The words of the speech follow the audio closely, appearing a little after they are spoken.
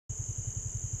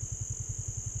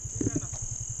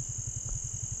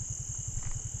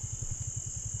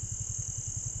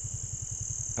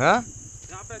हाँ?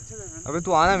 यहाँ पे अच्छा जगह। अबे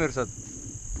तू आना मेरे साथ।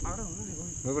 आ रहा हूँ ना,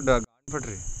 मेरे को गांड फट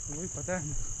रही। वही पता है।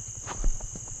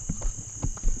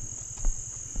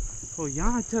 तो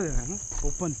यहाँ अच्छा जगह है ना,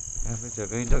 ओपन। यहाँ पे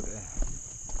जगह ही जगह है।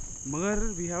 मगर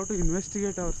we have to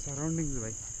investigate our surroundings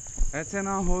भाई। ऐसे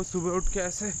ना हो सुबह उठ के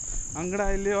ऐसे अंगड़ा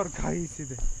ले और खाई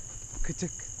सीधे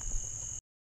खिचक।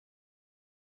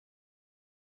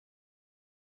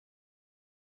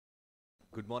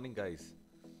 Good morning, guys.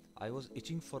 I was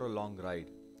itching for a long ride,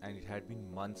 and it had been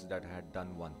months that I had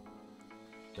done one.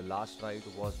 The last ride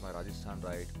was my Rajasthan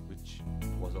ride, which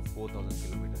was of 4,000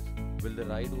 kilometers. Well, the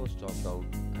ride was chopped out,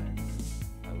 and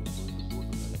I was going to go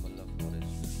to Malella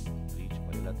forest, reach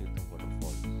Malella Thirthum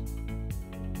waterfalls,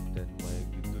 then via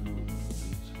Gundla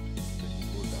reach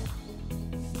Gandikota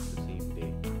the same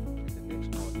day, and the next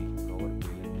morning cover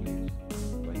Malella place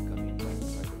by coming back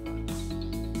by the bus.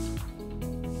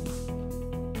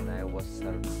 And I was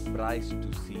surprised to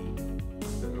see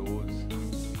the roads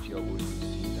which you are going to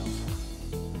see now.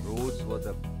 The roads were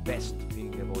the best thing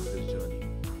about this journey.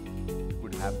 You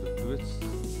could have the twists,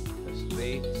 the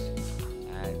straights,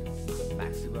 and the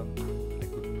maximum I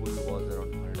could pull was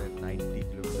around 190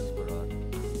 kilometers per hour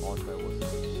on my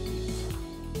Versys.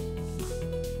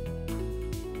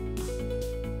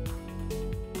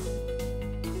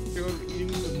 We are in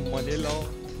Malella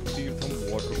Thirthum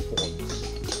waterfalls.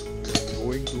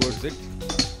 Going towards it,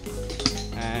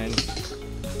 and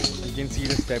you can see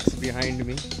the steps behind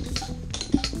me.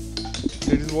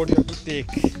 This is what you have to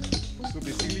take. So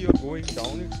basically you're going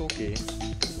down, it's okay.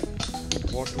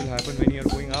 What will happen when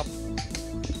you're going up?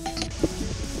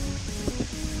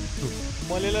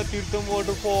 Malella Thirthum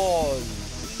waterfalls.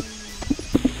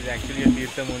 This is actually a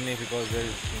Thirthum only because there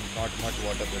is not much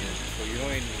water in it. So you know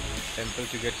in temples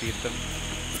you get Thirthum.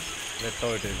 That's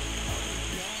how it is.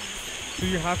 So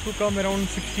you have to come around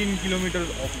 16 kilometers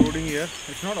off-roading here.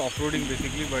 It's not off-roading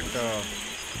basically, but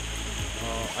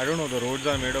I don't know, the roads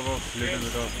are made up of little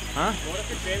bit of... Huh? More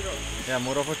of a trail road. Yeah,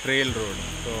 more of a trail road.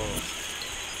 So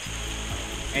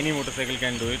any motorcycle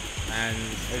can do it, and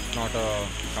it's not a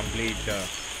complete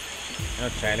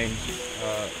challenge.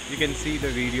 You can see the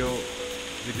video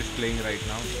which is playing right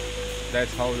now.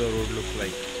 That's how the road looks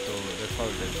like. So that's how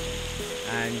it is.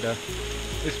 And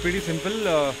it's pretty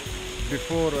simple.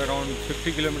 Before around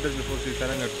 50 kilometers before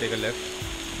Srisalam, you have to take a left,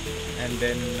 and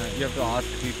then you have to ask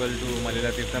people to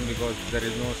Malella Thirthum because there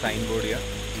is no signboard here.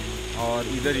 Or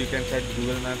either you can set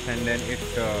Google Maps and then it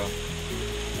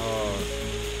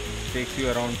takes you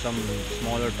around some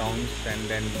smaller towns and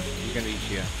then you can reach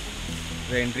here.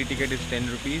 The entry ticket is 10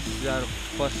 rupees. Our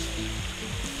first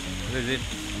visit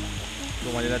to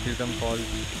Malella Thirthum Falls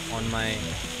on my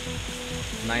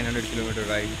 900 kilometer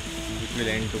ride, which will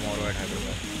end tomorrow at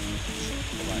Hyderabad.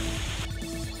 Bye.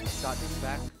 Starting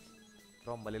back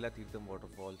from Malella Thirthum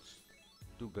waterfalls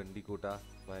to Gandikota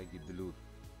via Gindlur.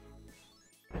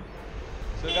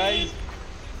 So guys,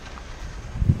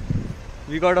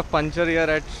 we got a puncture here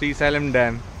at Srisalam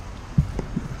Dam,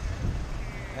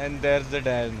 and there's the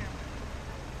dam.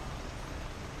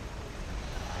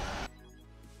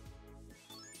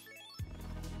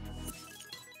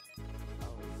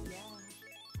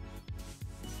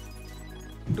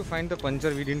 To find the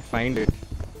puncture, we didn't find it,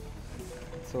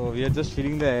 so we are just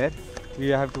feeling the air. We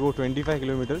have to go 25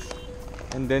 kilometers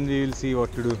and then we will see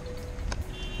what to do.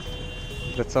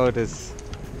 That's how it is.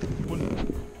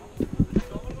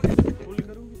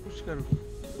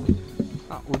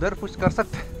 उधर push कर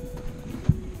सकते.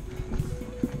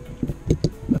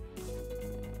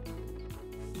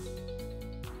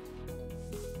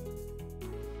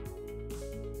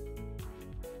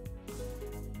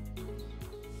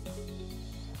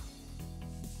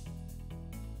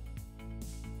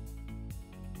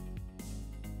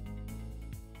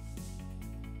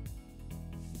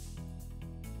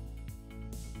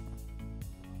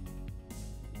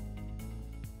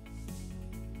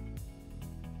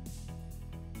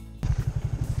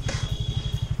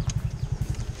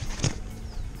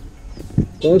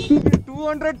 तो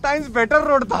 200 times better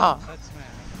road था. सच में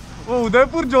वो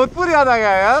उदयपुर जोधपुर याद आ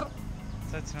गया यार.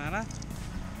 सच में ना,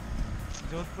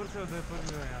 जोधपुर से उदयपुर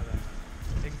भी याद है.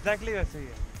 एग्जैक्टली वैसे ही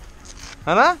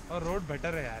है ना. और रोड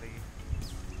बेटर है यार. ये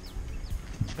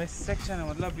बेस्ट सेक्शन है,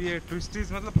 मतलब ये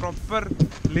ट्विस्टीज मतलब प्रॉपर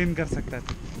लेन कर सकता है.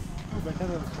 तो बेटर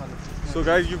है उस वाले. So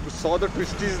guys, you saw the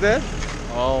twisties there?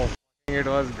 Oh, it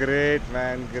was great,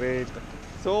 man, great.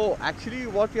 So actually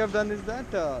what we have done is that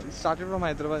we started from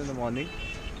Hyderabad in the morning.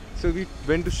 So we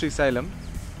went to Srisalam,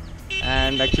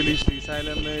 and actually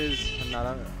Srisalam is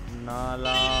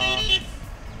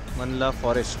Malella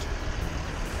forest.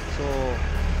 So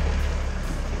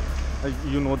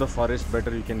you know the forest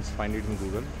better, you can find it in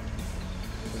Google.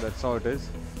 So that's how it is.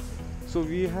 So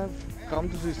we have come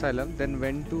to Srisalem, then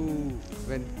went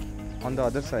on the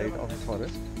other side of the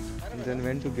forest, and then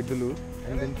went to Gidalur,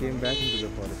 and then came back into the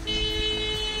forest.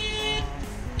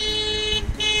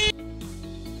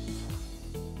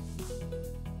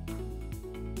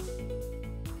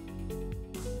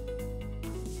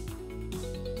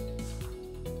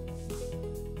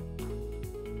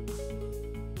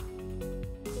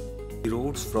 The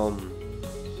roads from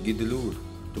Gidalur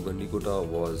to Gandikota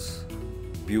was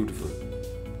beautiful.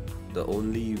 The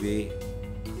only way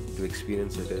to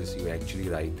experience it is you actually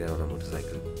ride there on a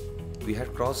motorcycle. We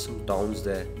had crossed some towns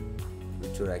there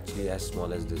which were actually as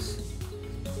small as this,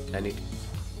 and it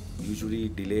usually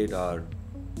delayed our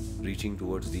reaching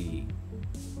towards the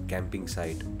camping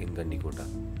site in Gandikota.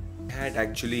 We had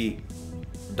actually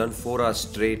done 4 hours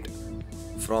straight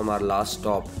from our last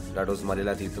stop, that was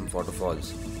Malella Thirthum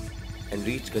waterfalls, and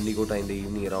reached Gandikota in the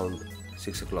evening around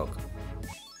 6 o'clock.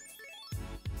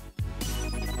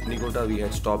 Gandikota, we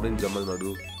had stopped in Jamal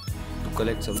Madu to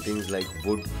collect some things like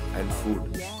wood and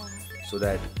food, so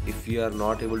that if we are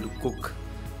not able to cook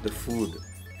the food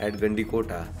at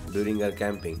Gandikota during our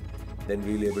camping, then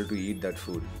we will be able to eat that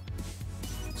food.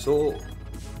 So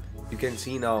you can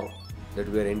see now that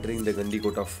we are entering the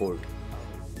Gandikota fort.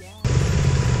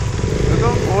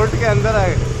 तो fort के अंदर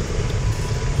आए.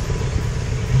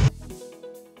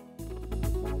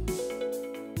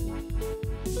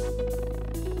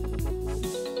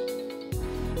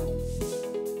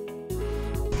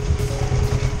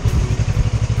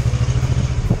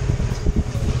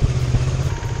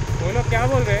 वो लोग क्या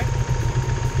बोल रहे हैं?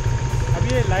 अब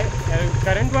ये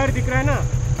करंट वायर दिख रहा है ना,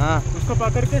 हाँ, उसको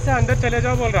पकड़ के से अंदर चले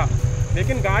जाओ बोल रहा,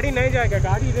 लेकिन गाड़ी नहीं जाएगा,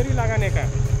 गाड़ी इधर ही लगाने का.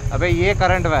 अबे ये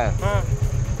करंट वायर, हाँ,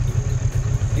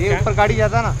 ये ऊपर गाड़ी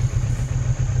जाता ना,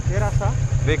 ये रास्ता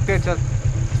देखते चल.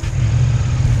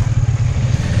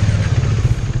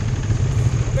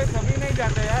 अबे सभी नहीं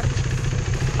जाते यार.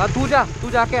 हाँ तू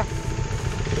जाके.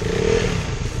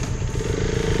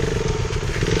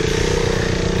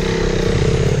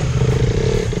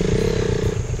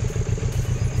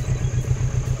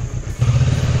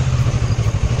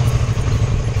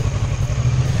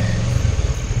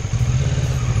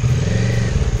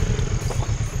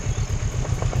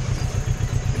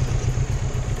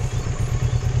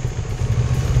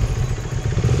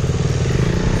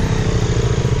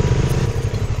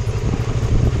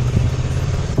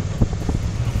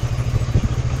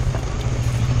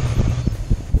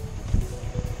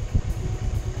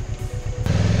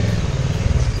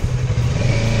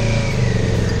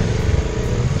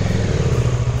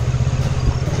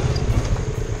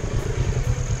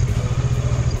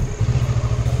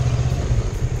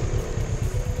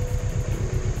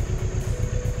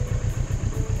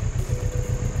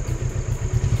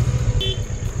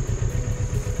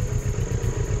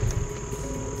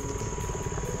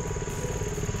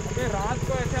 रात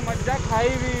को ऐसे मज्जा खाई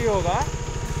भी होगा.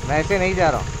 मैं ऐसे नहीं जा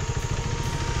रहा हूँ.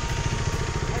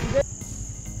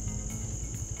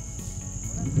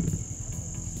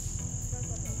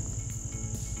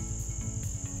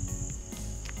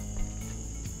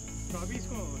 तो अभी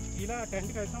इसको गीला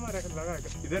टेंट का ऐसा मारा लगा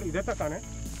इधर तक आने.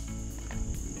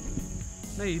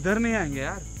 नहीं इधर नहीं आएंगे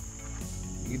यार,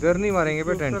 इधर नहीं मारेंगे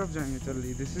पे उस टेंट. तरफ जाएंगे. चल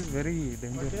this is very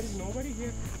dangerous. There is nobody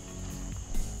here.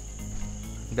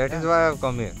 That is why I have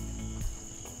come here.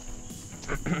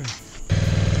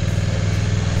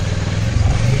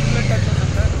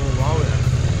 Wow यार.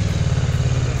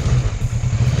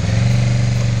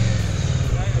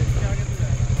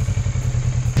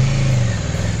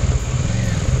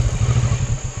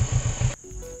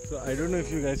 So I don't know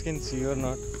if you guys can see or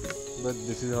not, but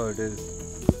this is how it is.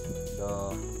 The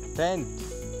tent.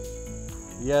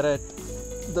 We are at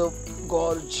the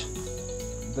gorge,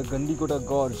 the Gandikota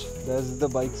Gorge. There's the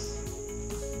bikes.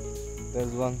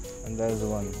 There's one and there's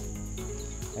one.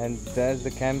 And there's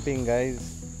the camping, guys.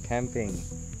 Camping.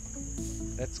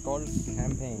 That's called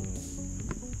camping.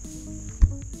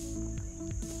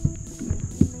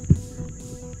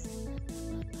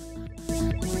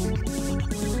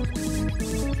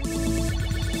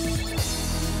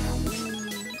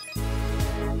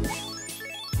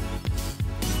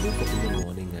 Woke up in the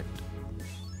morning at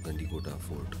Gandikota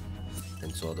Fort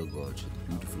and saw the gorge, the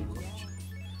beautiful gorge.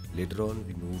 Later on,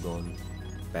 we moved on,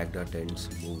 packed our tents,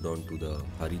 moved on to the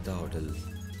Harita Hotel,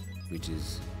 which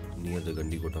is near the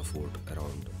Gandikota Fort,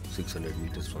 around 600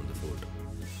 meters from the fort.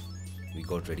 We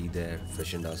got ready there,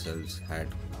 freshened ourselves, had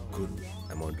good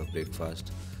amount of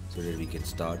breakfast, so that we can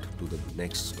start to the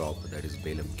next stop, that is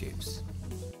Belum Caves.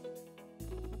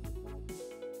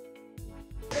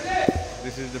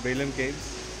 This is the Belum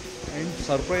Caves. And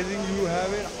surprisingly, you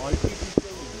have an artificial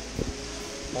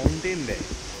fountain there.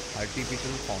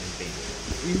 Artificial fountain.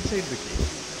 Inside the cave.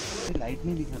 Light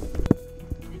नहीं दिखा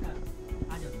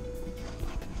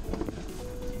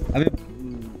अबे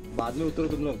बाद में उतरो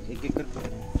तुम लोग एक एक कर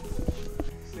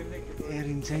We are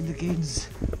inside the caves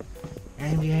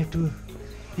and we have to.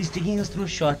 He's taking us through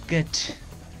a shortcut.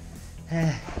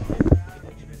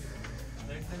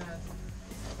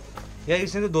 यार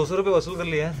इसने तो 200 रुपए वसूल कर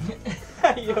लिया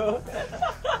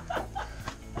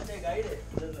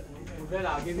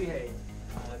आगे भी है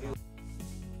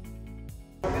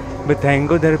But thank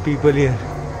God there are people here.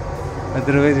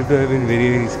 Otherwise it would have been very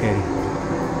very scary.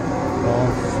 Oh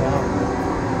fuck.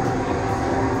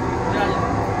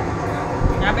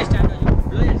 यहाँ पे स्टैंड हो जाओ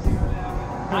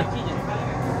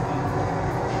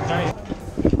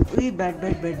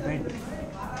बैट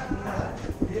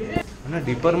ना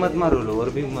डीपर मत मारो लोअर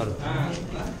भी मारो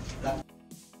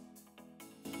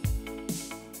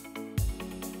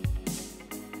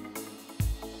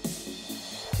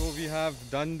So we have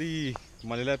done the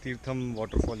Malella Thirthum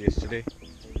waterfall yesterday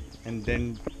and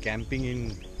then camping in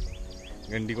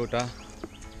Gandikota,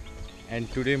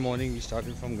 and today morning we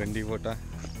started from Gandikota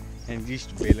and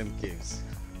reached Belum caves,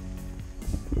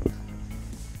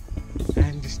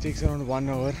 and this takes around 1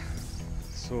 hour.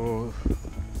 So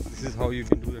this is how you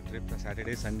can do the trip.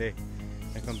 Saturday, Sunday,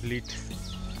 a complete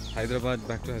Hyderabad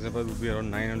back to Hyderabad would be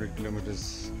around 900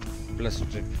 kilometers plus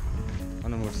trip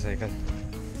on a motorcycle.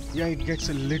 Yeah, it gets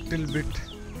a little bit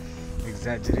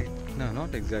exaggerated. No,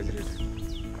 not exaggerated.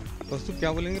 तो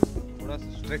क्या बोलेंगे थोड़ा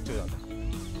stretch हो जाता है.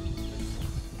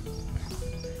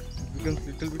 It becomes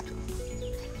little bit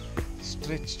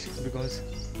stretched because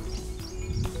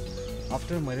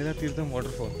after Malella Thirthum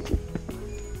waterfall,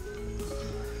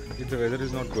 if the weather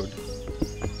is not good,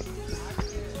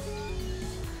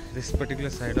 this particular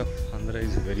side of Andhra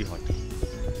is very hot.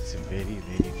 It's very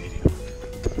hot.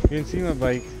 You can see my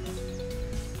bike.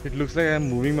 It looks like I am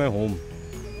moving my home.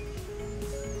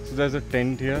 So there's a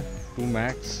tent here, 2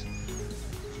 mats,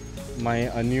 my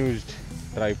unused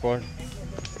tripod,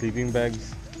 sleeping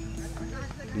bags,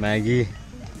 Maggie,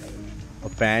 a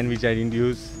pan which I didn't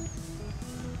use.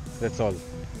 That's all.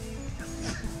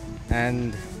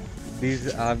 And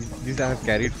these I have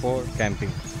carried for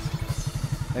camping.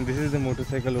 And this is the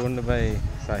motorcycle owned by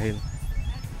Sahil.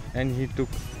 And he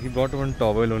brought one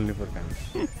towel only for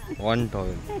camping. One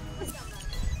towel.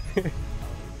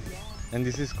 And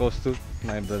this is Kaustubh,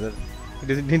 my brother. He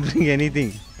didn't bring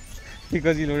anything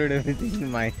because he loaded everything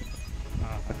in mine.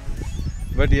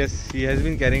 But yes, he has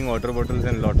been carrying water bottles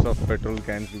and lots of petrol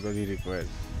cans because he requires.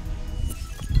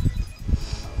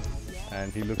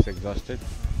 And he looks exhausted.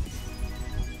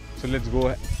 So let's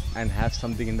go and have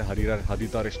something in the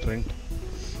Harita restaurant.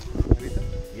 Harita?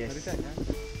 Yes. Harita, yeah.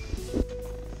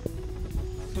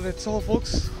 So that's all,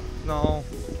 folks. Now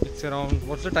it's around,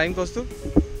 what's the time, Kaustubh?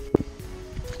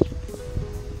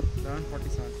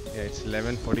 11:47. Yeah, it's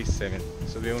 11:47.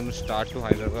 So we're going to start to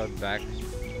Hyderabad back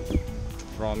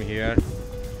from here,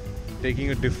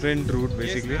 taking a different route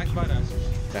basically. Yes,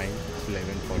 Time is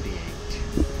 11:48,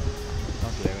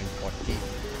 not 11:40.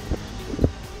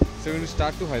 So we're going to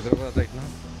start to Hyderabad right now.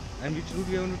 And which route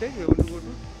we are going to take? We are going to go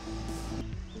to.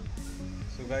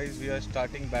 So guys, we are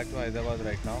starting back to Hyderabad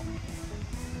right now,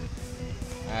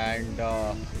 and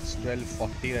it's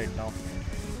 12:40 right now.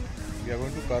 We are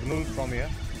going to Kurnool from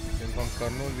here. Then from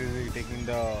Kurnool we will be taking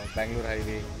the Bangalore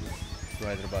highway to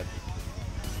Hyderabad.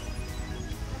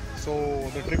 So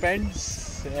the trip ends,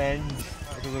 and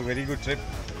it was a very good trip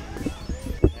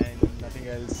and nothing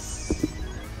else.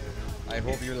 I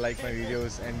hope you like my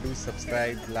videos, and do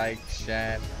subscribe, like,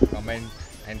 share, comment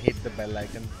and hit the bell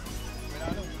icon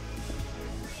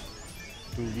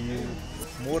to view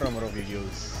more number of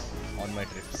videos on my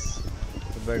trips.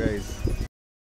 Goodbye guys.